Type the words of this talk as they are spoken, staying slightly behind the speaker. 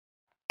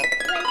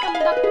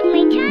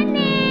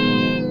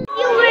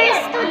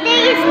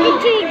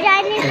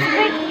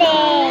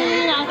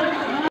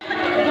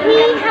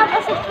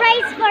a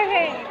surprise for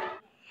her.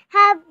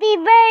 Happy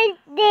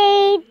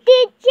birthday,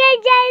 Teacher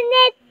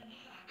Janeth.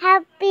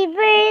 Happy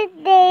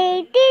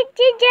birthday,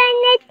 Teacher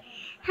Janeth.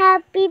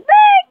 Happy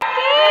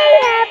birthday,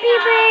 happy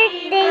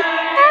birthday,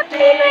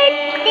 happy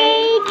birthday,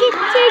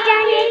 Teacher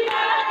Janeth.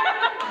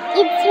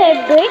 It's her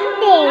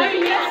birthday,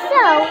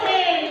 so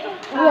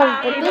we are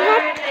putting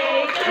up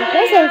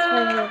presents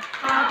for her.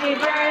 Happy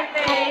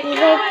birthday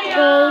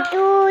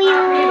to you.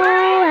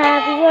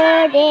 Happy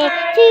birthday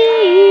to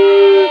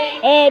you.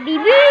 Happy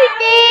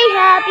birthday,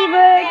 happy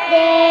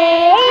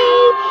birthday.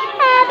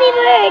 Happy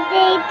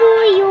birthday to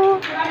you.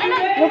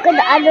 Look at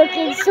the other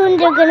kids. Soon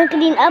they're gonna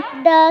clean up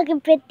the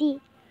confetti.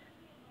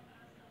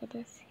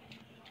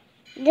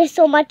 There's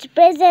so much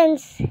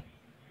presents.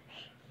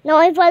 Now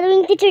I'm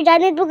following Teacher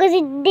Janeth because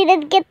he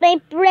didn't get my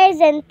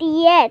present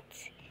yet.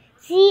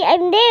 See,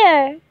 I'm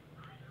there.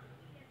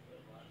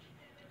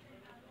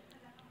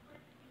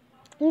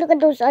 Look at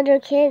those other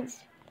kids.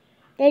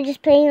 They're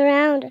just playing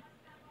around.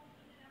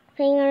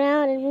 Playing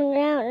around and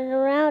around and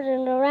around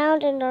and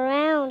around and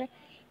around.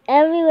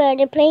 Everywhere.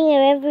 They're playing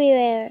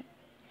everywhere.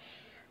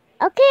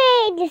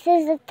 Okay, this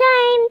is the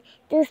time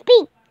to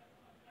speak.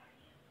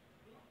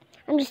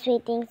 I'm just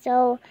waiting.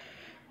 So,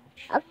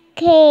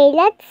 okay,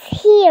 let's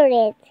hear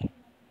it.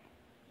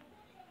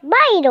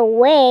 By the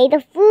way,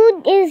 the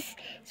food is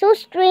so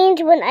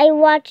strange when I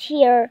watch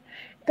here.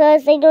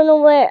 Because I don't know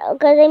where,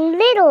 because I'm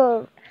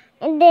little.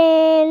 And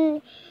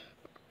then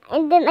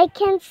I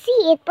can't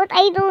see it, but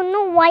I don't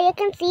know why I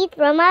can see it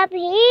from up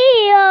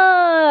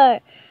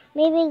here.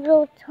 Maybe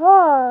grow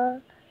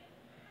tall.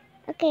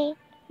 Okay,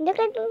 look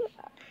at it.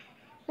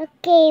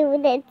 Okay,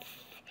 let's.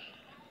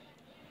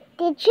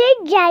 Teacher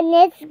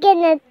Janeth's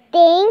gonna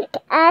thank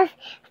us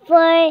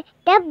for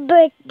the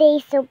birthday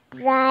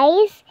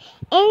surprise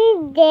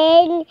and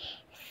then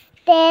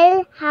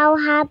tell how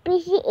happy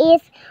she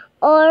is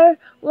or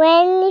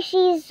when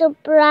she's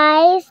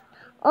surprised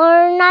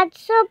or not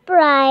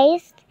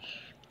surprised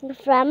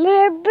from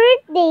her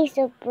birthday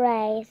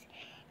surprise.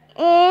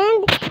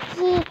 And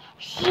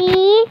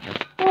she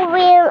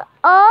will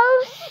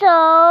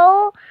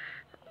also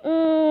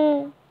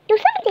do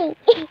something.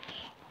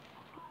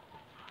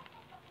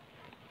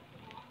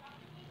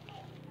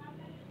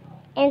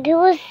 And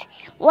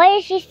why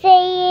is she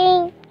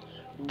saying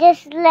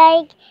just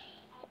like,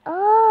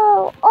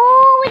 oh,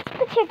 it's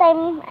picture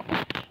time.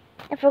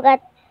 I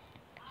forgot.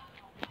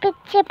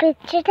 Picture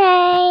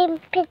time.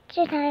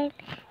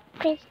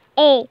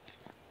 Hey,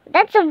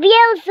 that's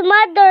Viel's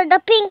mother, the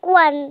pink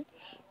one,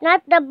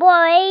 not the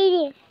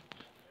boy.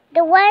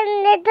 The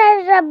one that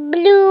has a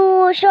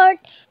blue short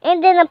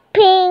and then a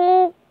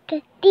pink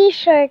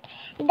t-shirt.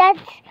 That's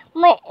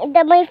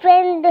my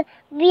friend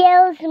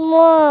Viel's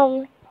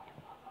mom.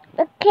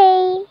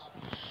 Okay,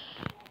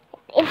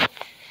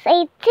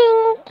 I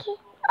think.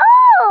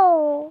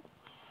 Oh,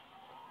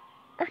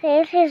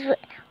 okay. This is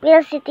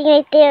Viel sitting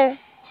right there.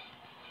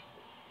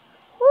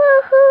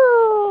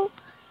 Woohoo!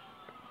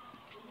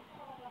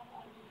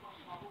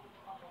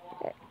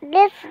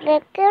 Let's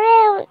look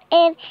around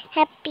and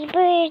happy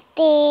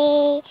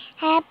birthday.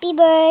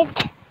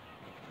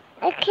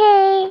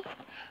 Okay.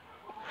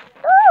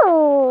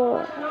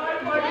 Oh.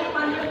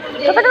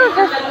 Look at all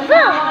the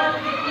stuff.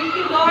 Thank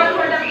you, Lord,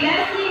 for the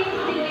blessings.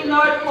 Thank you,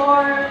 Lord,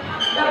 for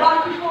the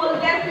bountiful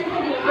blessings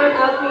that you poured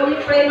out. We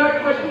pray, Lord,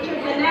 for Teacher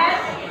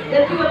Janeth,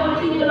 that you will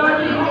continue, Lord,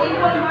 to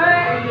enable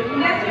her.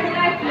 Bless her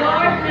life,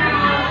 Lord, na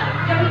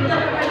kami sa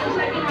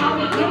pagkakasakit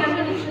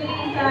ministry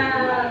sa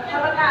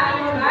kabataan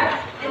mo, God,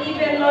 and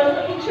even, Lord,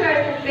 sa teachers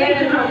and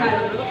parents, God.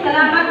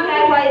 Salamat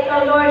kay White, O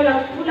Lord, na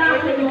kulang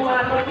sa inyong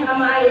mga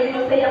pagkakamay, sa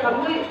saya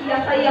kabuhi,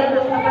 saya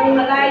Diyos na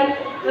panimalay,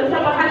 sa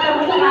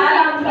pagkatapos sa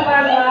alam, sa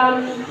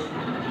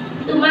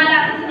tumala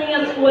sa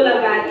inyong school,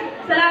 God.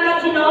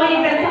 Salamat, Ginoo,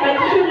 even sa kay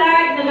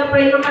Lord,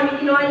 nag-pray mo kami,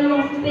 Ginoo,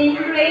 yung sustained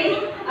grace,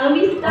 ang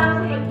wisdom sa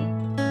pagkakasakit.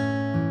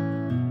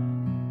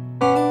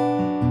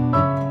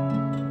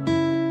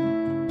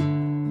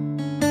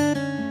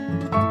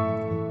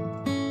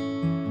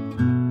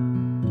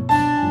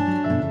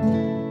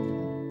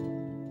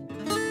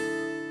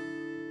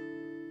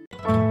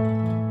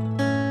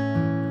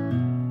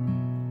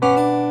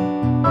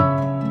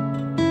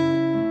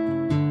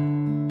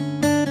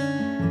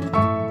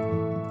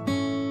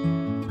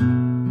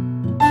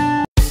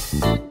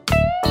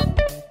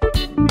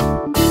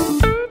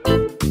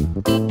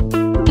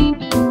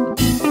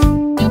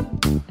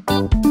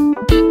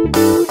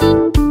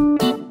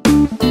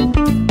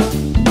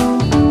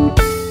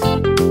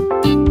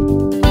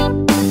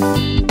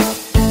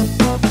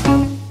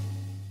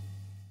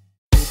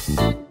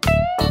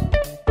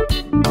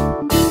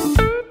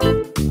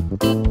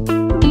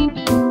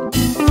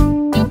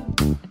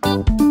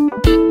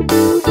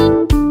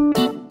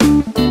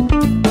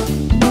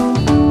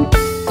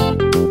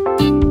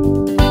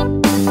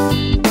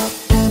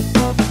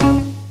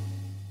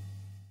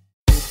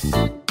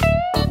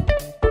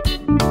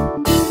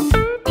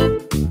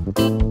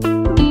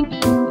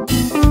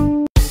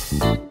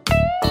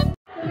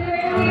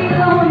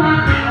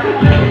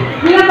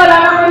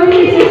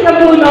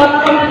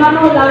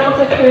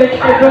 sa church,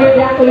 I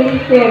birthday actually ni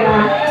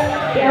Sarah.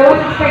 I was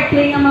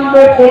expecting ang mga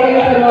birthday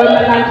kayo karoon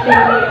na lunch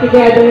kami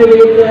together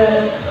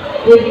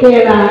with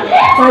Sarah.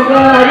 Pag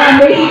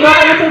na-amazing ko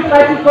ako na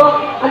surprise ko,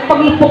 at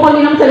pag-ipo ko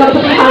nilang sa lapot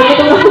ng halo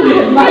ko ng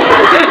ulit.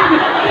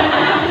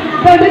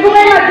 Pwede ko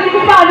ngayon natin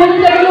kung paano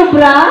nila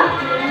ilubra.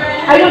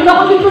 I don't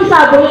know kung yung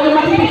sabong yung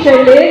mga teacher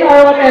Lynn or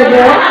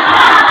whatever.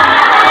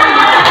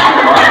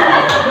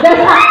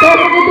 Best actor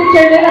sa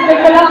teacher Lynn, nabig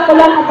ko lang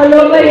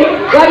kapalong eh.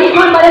 Lagi ko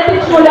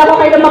malatich mo lang ako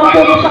kayo na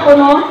makatulog sa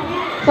kuno.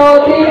 So,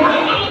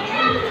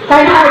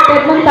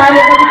 kind-hearted ng tayo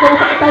kasi kung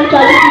sakitan siya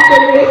si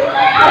teacher Lynn.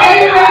 At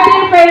anyway,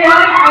 dear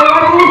parents, I was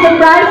really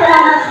surprised sa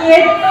mga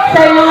kids sa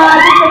inyong mga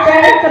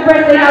prepare sa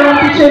birthday ng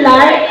teacher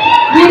Light.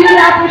 Really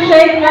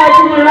appreciate your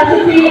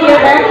generosity,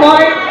 your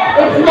effort.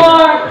 It's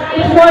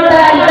more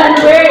than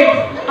words.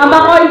 Ama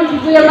ko,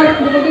 hindi ko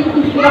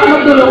ako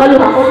magdulong,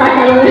 kaluha ko,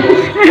 kakaroon.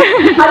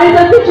 Ano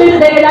yung teacher's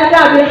day lang,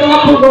 grabe yung mga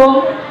pugong.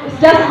 It's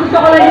just, gusto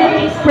ko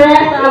lang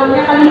i-express ang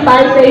mga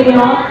kalipay sa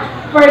inyo.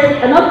 First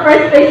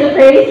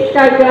face-to-face,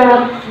 kag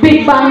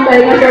big bang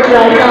dahil nga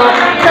surprise. So,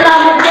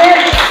 salamat din.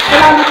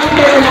 Salamat po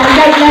sa inyo.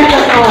 God bless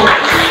us all.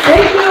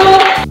 Thank you!